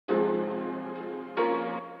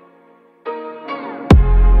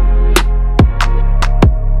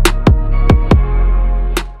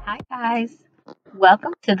guys.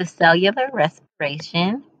 Welcome to the Cellular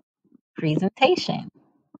Respiration presentation.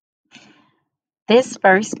 This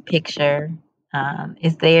first picture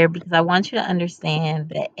is there because I want you to understand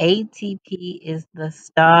that ATP is the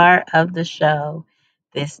star of the show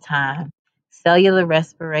this time. Cellular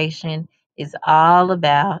respiration is all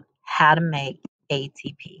about how to make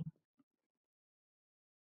ATP.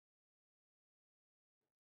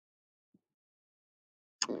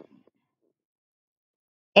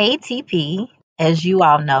 ATP, as you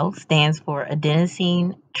all know, stands for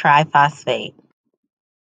adenosine triphosphate.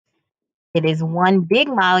 It is one big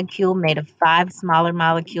molecule made of five smaller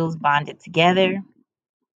molecules bonded together.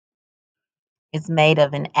 It's made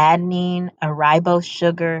of an adenine, a ribose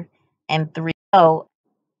sugar, and three. So,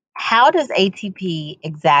 how does ATP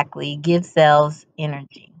exactly give cells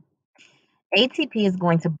energy? ATP is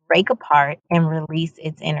going to break apart and release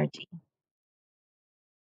its energy.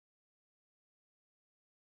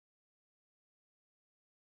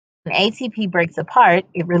 When ATP breaks apart,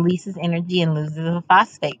 it releases energy and loses a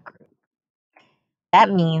phosphate group.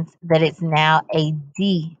 That means that it's now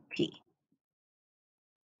ADP.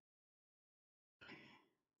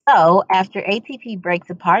 So, after ATP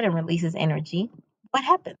breaks apart and releases energy, what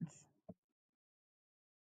happens?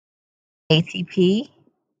 ATP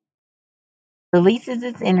releases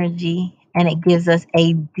its energy and it gives us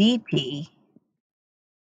ADP.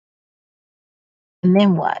 And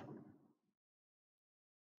then what?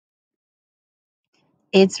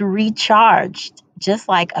 It's recharged just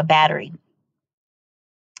like a battery.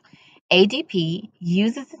 ADP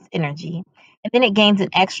uses its energy and then it gains an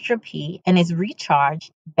extra P and is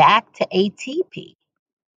recharged back to ATP.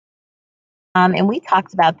 And we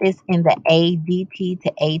talked about this in the ADP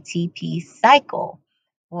to ATP cycle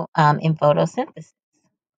in photosynthesis.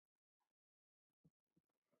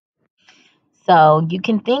 So you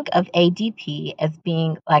can think of ADP as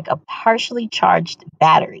being like a partially charged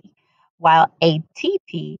battery, while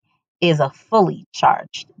ATP is a fully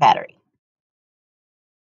charged battery.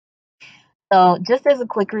 So just as a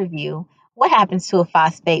quick review, what happens to a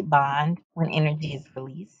phosphate bond when energy is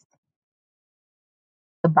released?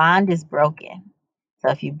 The bond is broken.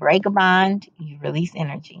 So if you break a bond, you release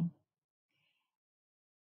energy.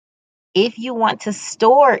 If you want to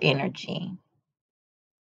store energy,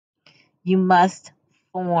 you must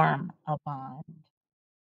form a bond.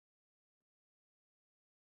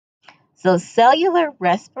 So cellular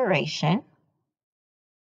respiration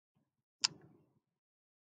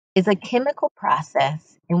is a chemical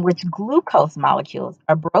process in which glucose molecules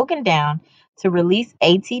are broken down to release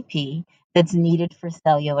ATP that's needed for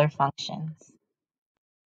cellular functions.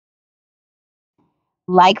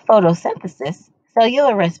 Like photosynthesis,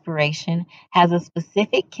 cellular respiration has a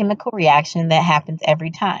specific chemical reaction that happens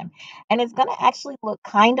every time, and it's going to actually look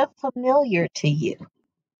kind of familiar to you.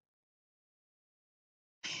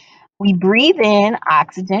 We breathe in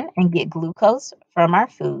oxygen and get glucose from our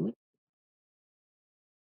food,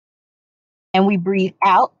 and we breathe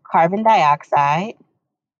out carbon dioxide.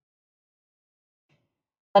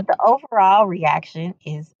 But the overall reaction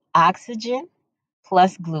is oxygen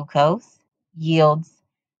plus glucose yields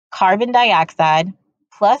carbon dioxide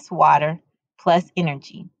plus water plus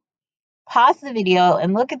energy. Pause the video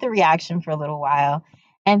and look at the reaction for a little while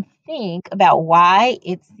and think about why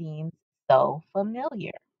it seems so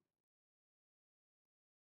familiar.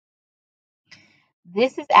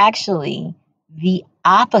 This is actually the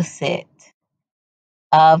opposite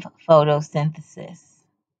of photosynthesis,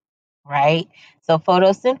 right? So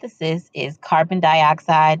photosynthesis is carbon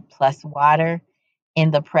dioxide plus water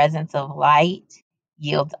in the presence of light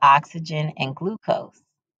yields oxygen and glucose.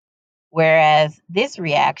 Whereas this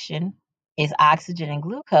reaction is oxygen and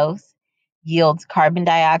glucose yields carbon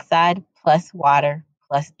dioxide plus water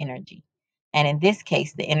plus energy. And in this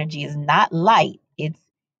case, the energy is not light, it's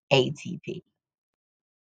ATP.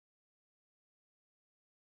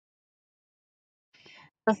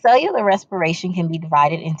 So cellular respiration can be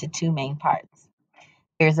divided into two main parts.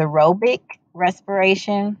 There's aerobic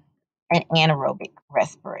respiration and anaerobic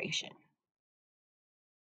respiration.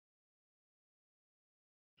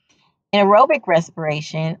 In aerobic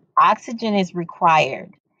respiration, oxygen is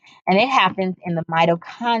required, and it happens in the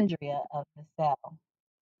mitochondria of the cell.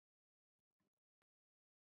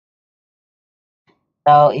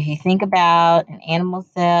 So if you think about an animal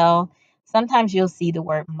cell, sometimes you'll see the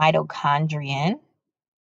word mitochondrion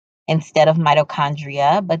instead of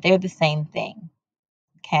mitochondria, but they're the same thing.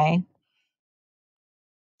 Okay.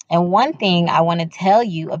 And one thing I want to tell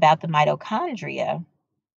you about the mitochondria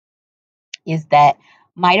is that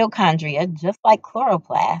mitochondria, just like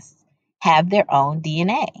chloroplasts, have their own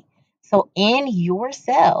DNA. So in your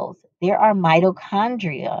cells, there are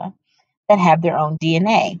mitochondria that have their own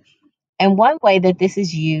DNA. And one way that this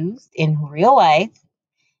is used in real life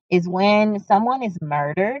is when someone is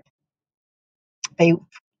murdered, they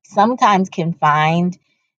sometimes can find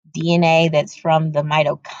DNA that's from the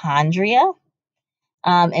mitochondria,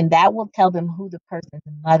 and that will tell them who the person's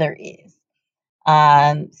mother is.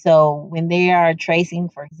 So when they are tracing,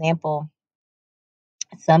 for example,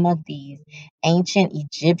 some of these ancient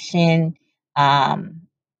Egyptian um,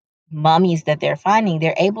 mummies that they're finding,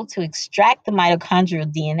 they're able to extract the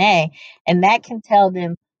mitochondrial DNA, and that can tell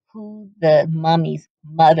them who the mummy's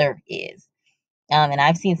mother is. And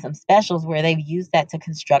I've seen some specials where they've used that to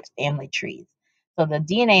construct family trees. So the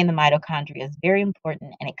DNA in the mitochondria is very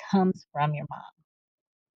important, and it comes from your mom.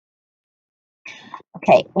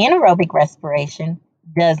 Okay, anaerobic respiration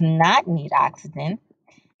does not need oxygen,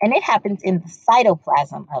 and it happens in the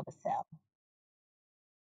cytoplasm of a cell.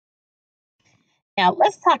 Now,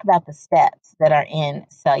 let's talk about the steps that are in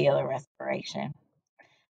cellular respiration.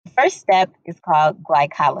 The first step is called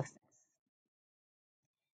glycolysis.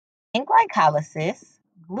 In glycolysis,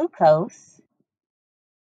 glucose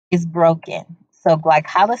is broken. So,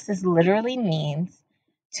 glycolysis literally means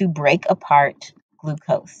to break apart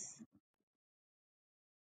glucose.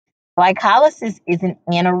 Glycolysis is an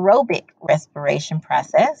anaerobic respiration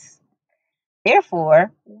process.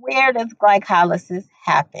 Therefore, where does glycolysis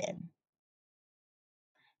happen?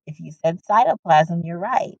 If you said cytoplasm, you're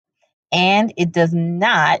right. And it does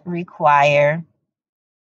not require,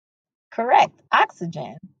 correct,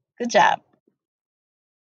 oxygen. Good job.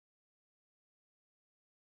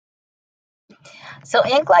 So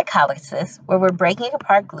in glycolysis, where we're breaking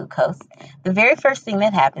apart glucose, the very first thing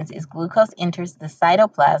that happens is glucose enters the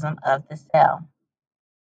cytoplasm of the cell.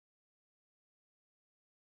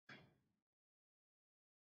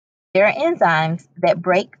 There are enzymes that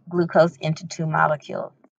break glucose into two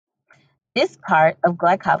molecules. This part of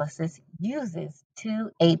glycolysis uses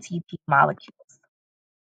two ATP molecules.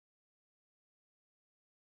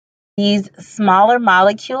 These smaller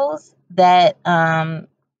molecules that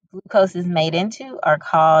glucose is made into are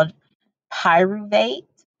called pyruvate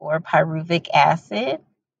or pyruvic acid.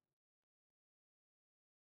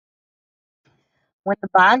 When the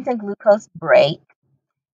bonds in glucose break,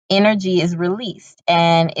 energy is released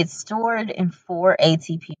and it's stored in four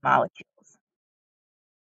ATP molecules.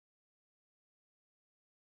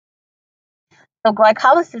 So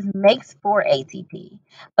glycolysis makes four ATP,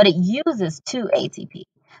 but it uses two ATP.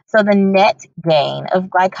 So the net gain of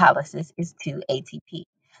glycolysis is two ATP.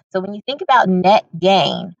 So when you think about net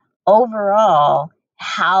gain, overall,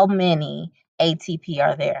 how many ATP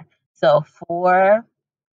are there? So 4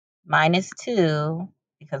 minus 2,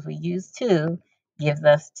 because we use 2, gives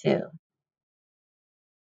us 2.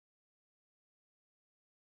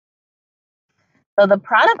 So the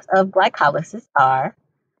products of glycolysis are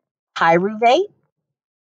pyruvate,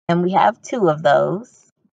 and we have 2 of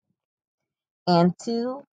those, and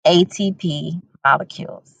 2 ATP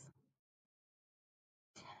molecules.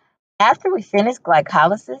 After we finish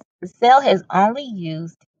glycolysis, the cell has only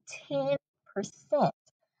used 10%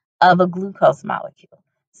 of a glucose molecule.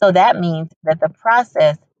 So that means that the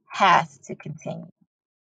process has to continue.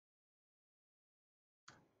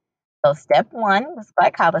 So step 1 was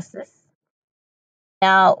glycolysis.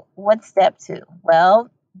 Now, what's step 2? Well,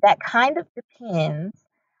 that kind of depends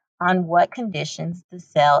on what conditions the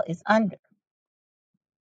cell is under.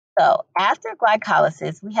 So after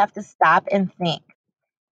glycolysis, we have to stop and think,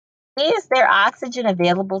 is there oxygen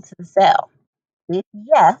available to the cell? If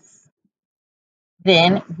yes,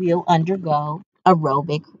 then we'll undergo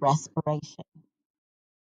aerobic respiration.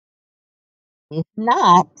 If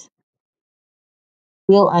not,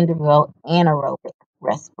 we'll undergo anaerobic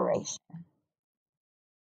respiration.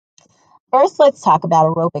 First, let's talk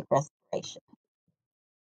about aerobic respiration.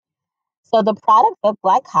 So the product of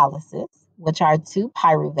glycolysis, which are two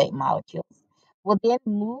pyruvate molecules, will then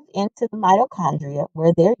move into the mitochondria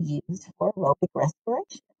where they're used for aerobic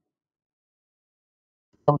respiration.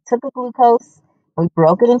 So we took the glucose, we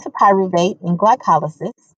broke it into pyruvate in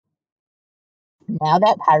glycolysis. Now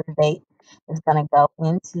that pyruvate is going to go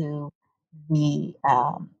into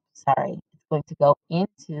it's going to go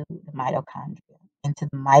into the mitochondria, into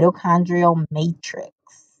the mitochondrial matrix.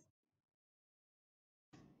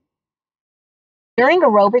 During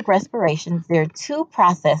aerobic respirations, there are two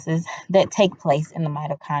processes that take place in the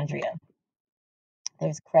mitochondria.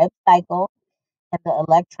 There's Krebs cycle and the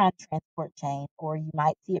electron transport chain, or you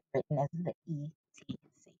might see it written as the ETC.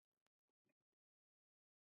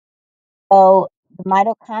 So the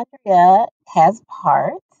mitochondria has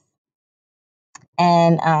parts,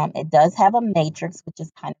 and it does have a matrix, which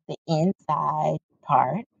is kind of the inside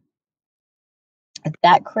part. It's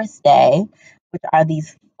got cristae, which are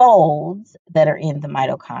these folds that are in the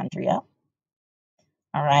mitochondria.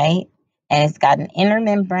 All right. And it's got an inner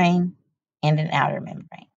membrane and an outer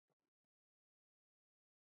membrane.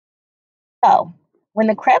 So when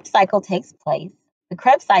the Krebs cycle takes place, the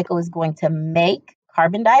Krebs cycle is going to make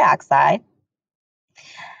carbon dioxide,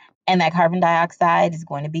 and that carbon dioxide is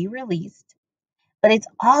going to be released. But it's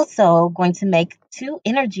also going to make two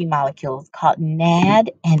energy molecules called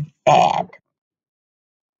NAD and FAD.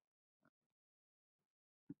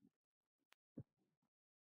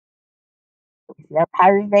 You see our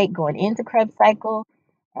pyruvate going into Krebs cycle,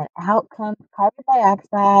 and out comes carbon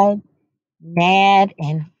dioxide, NAD,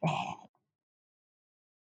 and FAD.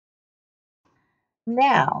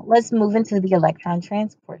 Now, let's move into the electron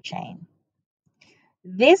transport chain.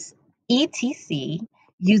 This ETC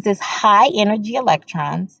uses high energy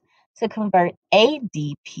electrons to convert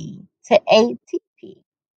ADP to ATP,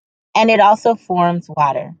 and it also forms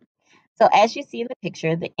water. So as you see in the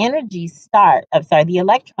picture, the the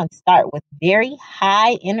electrons start with very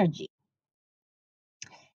high energy.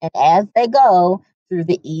 And as they go through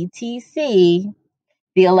the ETC,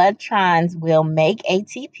 the electrons will make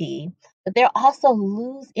ATP, but they'll also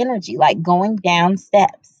lose energy, like going down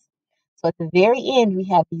steps. So at the very end, we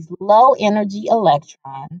have these low energy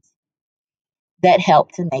electrons that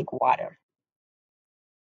help to make water.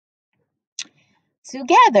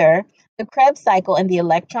 Together, the Krebs cycle and the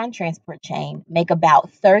electron transport chain make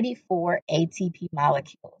about 34 ATP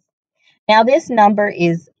molecules. Now, this number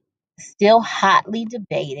is still hotly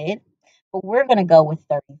debated, but we're going to go with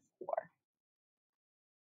 34.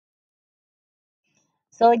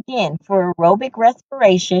 So again, for aerobic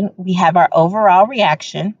respiration, we have our overall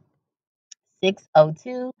reaction.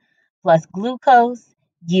 6O2 plus glucose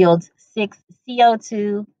yields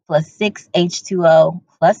 6CO2 plus 6H2O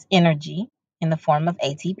plus energy in the form of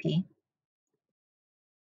ATP.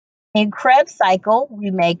 In Krebs cycle,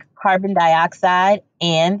 we make carbon dioxide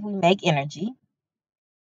and we make energy.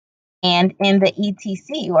 And in the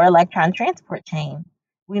ETC, or electron transport chain,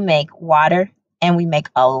 we make water and we make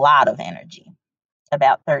a lot of energy,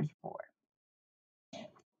 about 34.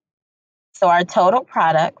 So our total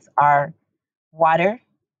products are water,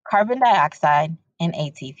 carbon dioxide, and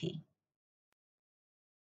ATP.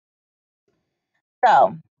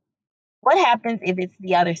 So what happens if it's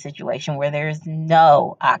the other situation where there's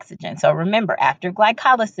no oxygen? So remember, after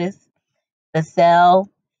glycolysis, the cell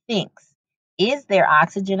thinks, is there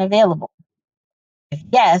oxygen available? If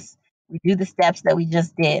yes, we do the steps that we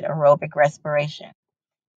just did, aerobic respiration.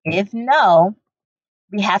 If no,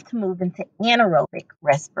 we have to move into anaerobic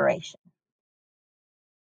respiration.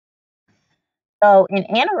 So in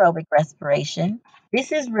anaerobic respiration,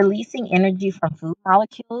 this is releasing energy from food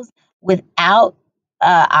molecules without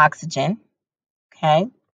oxygen. Okay.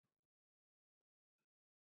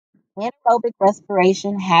 Anaerobic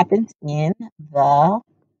respiration happens in the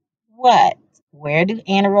what? Where do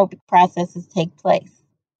anaerobic processes take place?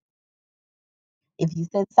 If you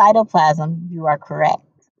said cytoplasm, you are correct.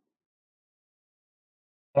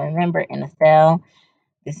 So remember, in a cell,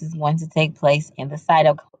 this is going to take place in the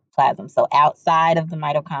cytoplasm, so outside of the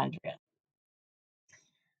mitochondria.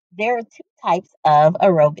 There are two types of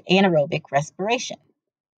anaerobic respiration.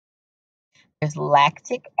 There's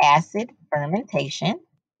lactic acid fermentation,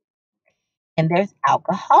 and there's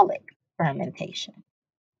alcoholic fermentation.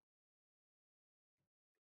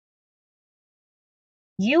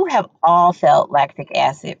 You have all felt lactic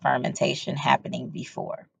acid fermentation happening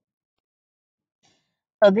before.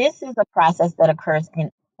 So this is a process that occurs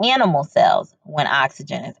in animal cells when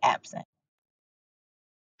oxygen is absent.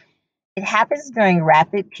 It happens during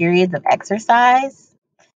rapid periods of exercise,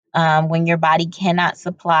 when your body cannot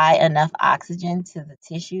supply enough oxygen to the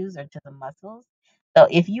tissues or to the muscles. So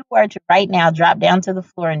if you were to right now drop down to the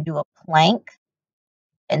floor and do a plank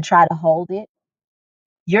and try to hold it,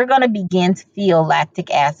 you're going to begin to feel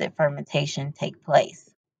lactic acid fermentation take place.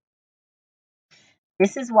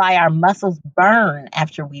 This is why our muscles burn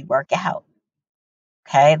after we work out.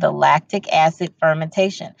 Okay, the lactic acid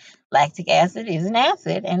fermentation. Lactic acid is an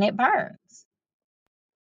acid and it burns.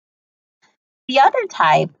 The other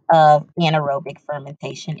type of anaerobic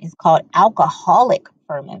fermentation is called alcoholic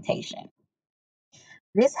fermentation.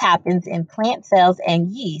 This happens in plant cells and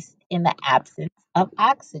yeast in the absence of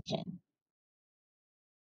oxygen.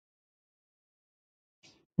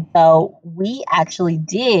 So we actually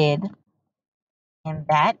did, and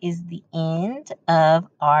that is the end of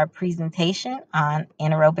our presentation on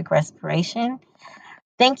anaerobic respiration.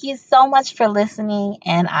 Thank you so much for listening,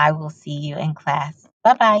 and I will see you in class.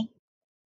 Bye-bye.